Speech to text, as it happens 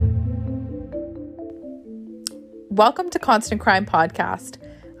welcome to Constant Crime Podcast.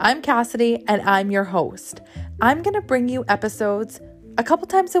 I'm Cassidy and I'm your host. I'm going to bring you episodes a couple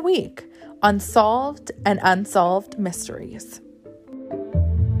times a week on solved and unsolved mysteries.